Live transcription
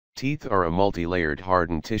Teeth are a multi-layered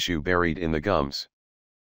hardened tissue buried in the gums.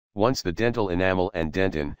 Once the dental enamel and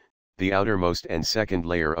dentin, the outermost and second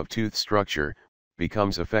layer of tooth structure,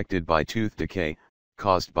 becomes affected by tooth decay,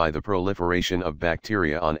 caused by the proliferation of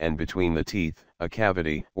bacteria on and between the teeth, a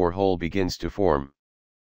cavity or hole begins to form.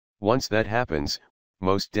 Once that happens,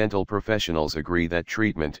 most dental professionals agree that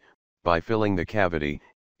treatment, by filling the cavity,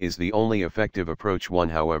 is the only effective approach.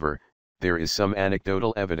 However, there is some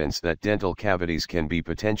anecdotal evidence that dental cavities can be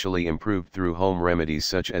potentially improved through home remedies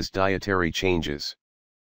such as dietary changes.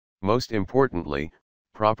 Most importantly,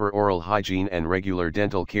 proper oral hygiene and regular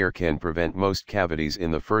dental care can prevent most cavities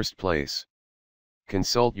in the first place.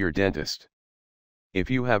 Consult your dentist.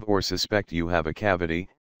 If you have or suspect you have a cavity,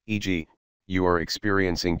 e.g., you are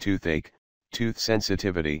experiencing toothache, tooth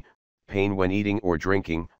sensitivity, pain when eating or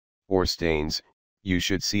drinking, or stains, you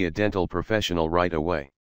should see a dental professional right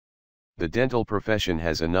away. The dental profession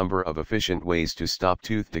has a number of efficient ways to stop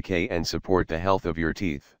tooth decay and support the health of your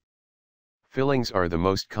teeth. Fillings are the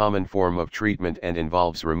most common form of treatment and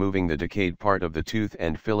involves removing the decayed part of the tooth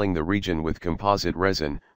and filling the region with composite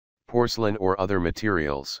resin, porcelain or other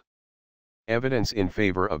materials. Evidence in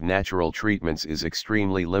favor of natural treatments is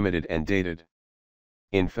extremely limited and dated.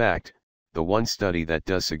 In fact, the one study that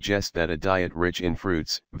does suggest that a diet rich in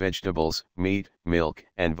fruits, vegetables, meat, milk,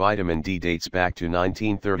 and vitamin D dates back to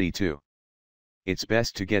 1932. It's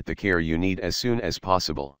best to get the care you need as soon as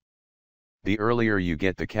possible. The earlier you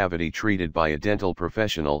get the cavity treated by a dental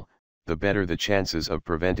professional, the better the chances of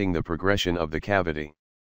preventing the progression of the cavity.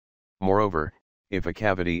 Moreover, if a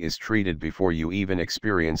cavity is treated before you even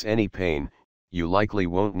experience any pain, you likely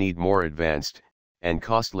won't need more advanced, and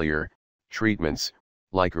costlier, treatments,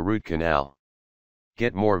 like a root canal.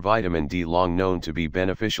 Get more vitamin D. Long known to be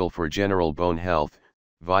beneficial for general bone health,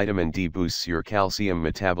 vitamin D boosts your calcium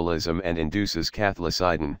metabolism and induces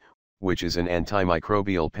cathelicidin, which is an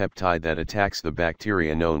antimicrobial peptide that attacks the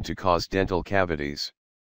bacteria known to cause dental cavities.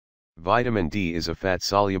 Vitamin D is a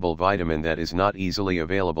fat-soluble vitamin that is not easily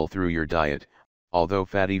available through your diet, although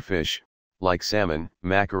fatty fish, like salmon,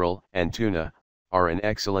 mackerel, and tuna, are an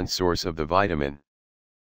excellent source of the vitamin.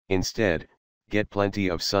 Instead, get plenty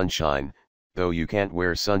of sunshine, though you can't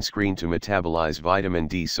wear sunscreen to metabolize vitamin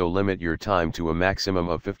D, so limit your time to a maximum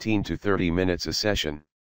of 15 to 30 minutes a session.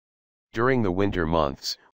 During the winter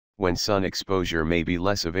months, when sun exposure may be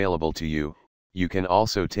less available to you, you can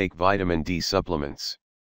also take vitamin D supplements.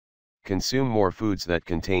 Consume more foods that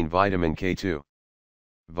contain vitamin K2.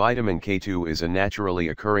 Vitamin K2 is a naturally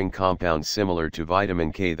occurring compound similar to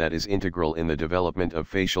vitamin K that is integral in the development of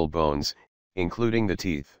facial bones, including the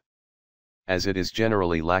teeth. As it is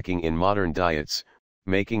generally lacking in modern diets,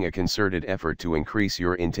 making a concerted effort to increase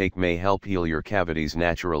your intake may help heal your cavities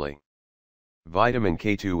naturally. Vitamin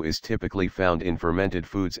K2 is typically found in fermented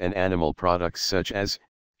foods and animal products such as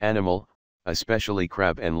animal, especially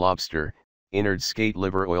crab and lobster, innards, skate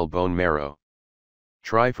liver oil, bone marrow.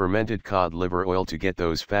 Try fermented cod liver oil to get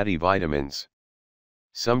those fatty vitamins.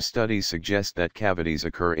 Some studies suggest that cavities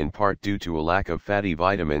occur in part due to a lack of fatty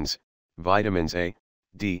vitamins, vitamins A,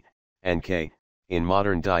 D, and K, in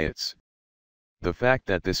modern diets. The fact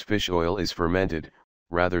that this fish oil is fermented,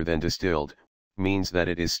 rather than distilled, means that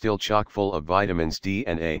it is still chock full of vitamins D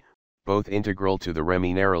and A, both integral to the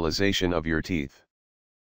remineralization of your teeth.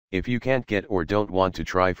 If you can't get or don't want to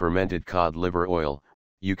try fermented cod liver oil,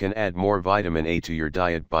 you can add more vitamin A to your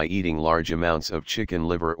diet by eating large amounts of chicken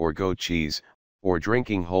liver or goat cheese, or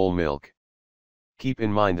drinking whole milk. Keep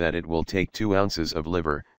in mind that it will take 2 ounces of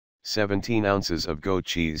liver, 17 ounces of goat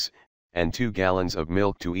cheese, and 2 gallons of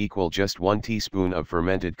milk to equal just 1 teaspoon of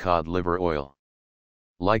fermented cod liver oil.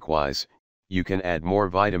 Likewise, you can add more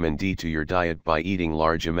vitamin D to your diet by eating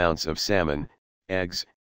large amounts of salmon, eggs,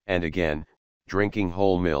 and again, drinking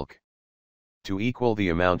whole milk. To equal the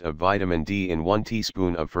amount of vitamin D in 1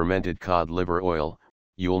 teaspoon of fermented cod liver oil,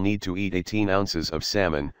 you'll need to eat 18 ounces of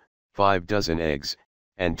salmon, 5 dozen eggs,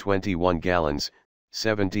 and 21 gallons,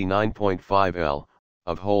 79.5 L,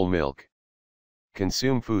 of whole milk.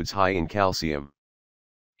 Consume foods high in calcium.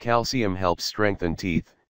 Calcium helps strengthen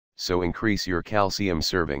teeth, so increase your calcium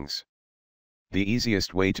servings. The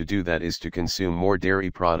easiest way to do that is to consume more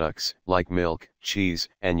dairy products like milk, cheese,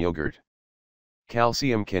 and yogurt.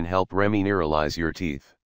 Calcium can help remineralize your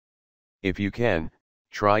teeth. If you can,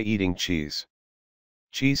 try eating cheese.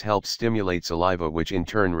 Cheese helps stimulate saliva, which in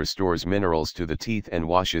turn restores minerals to the teeth and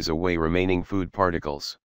washes away remaining food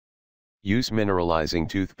particles. Use mineralizing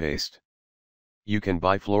toothpaste. You can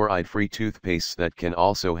buy fluoride-free toothpastes that can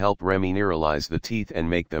also help remineralize the teeth and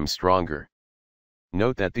make them stronger.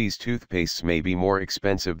 Note that these toothpastes may be more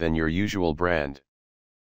expensive than your usual brand.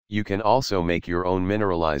 You can also make your own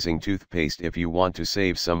mineralizing toothpaste if you want to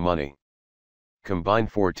save some money. Combine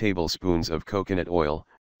 4 tablespoons of coconut oil,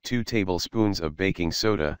 2 tablespoons of baking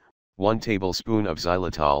soda, 1 tablespoon of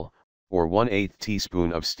xylitol, or 1/8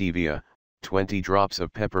 teaspoon of stevia, 20 drops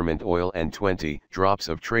of peppermint oil and 20 drops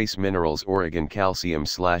of trace minerals Oregon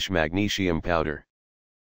calcium/magnesium powder.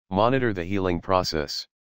 Monitor the healing process.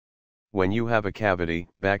 When you have a cavity,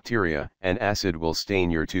 bacteria and acid will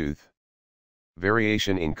stain your tooth.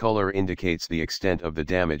 Variation in color indicates the extent of the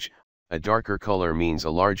damage. A darker color means a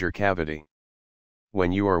larger cavity.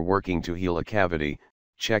 When you are working to heal a cavity,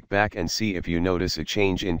 check back and see if you notice a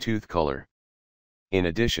change in tooth color. In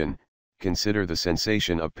addition, consider the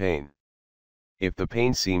sensation of pain. If the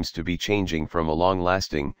pain seems to be changing from a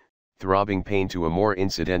long-lasting, throbbing pain to a more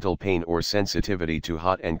incidental pain or sensitivity to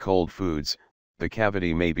hot and cold foods, the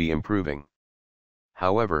cavity may be improving.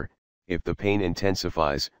 However, if the pain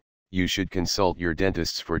intensifies, you should consult your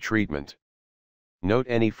dentists for treatment. Note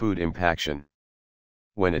any food impaction.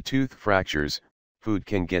 When a tooth fractures, food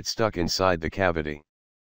can get stuck inside the cavity.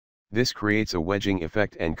 This creates a wedging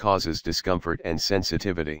effect and causes discomfort and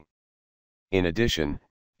sensitivity. In addition,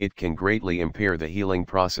 it can greatly impair the healing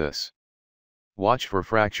process. Watch for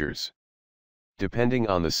fractures. Depending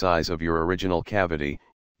on the size of your original cavity,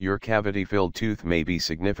 your cavity-filled tooth may be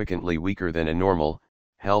significantly weaker than a normal,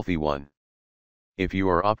 healthy one. If you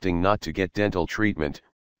are opting not to get dental treatment,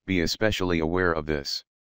 be especially aware of this.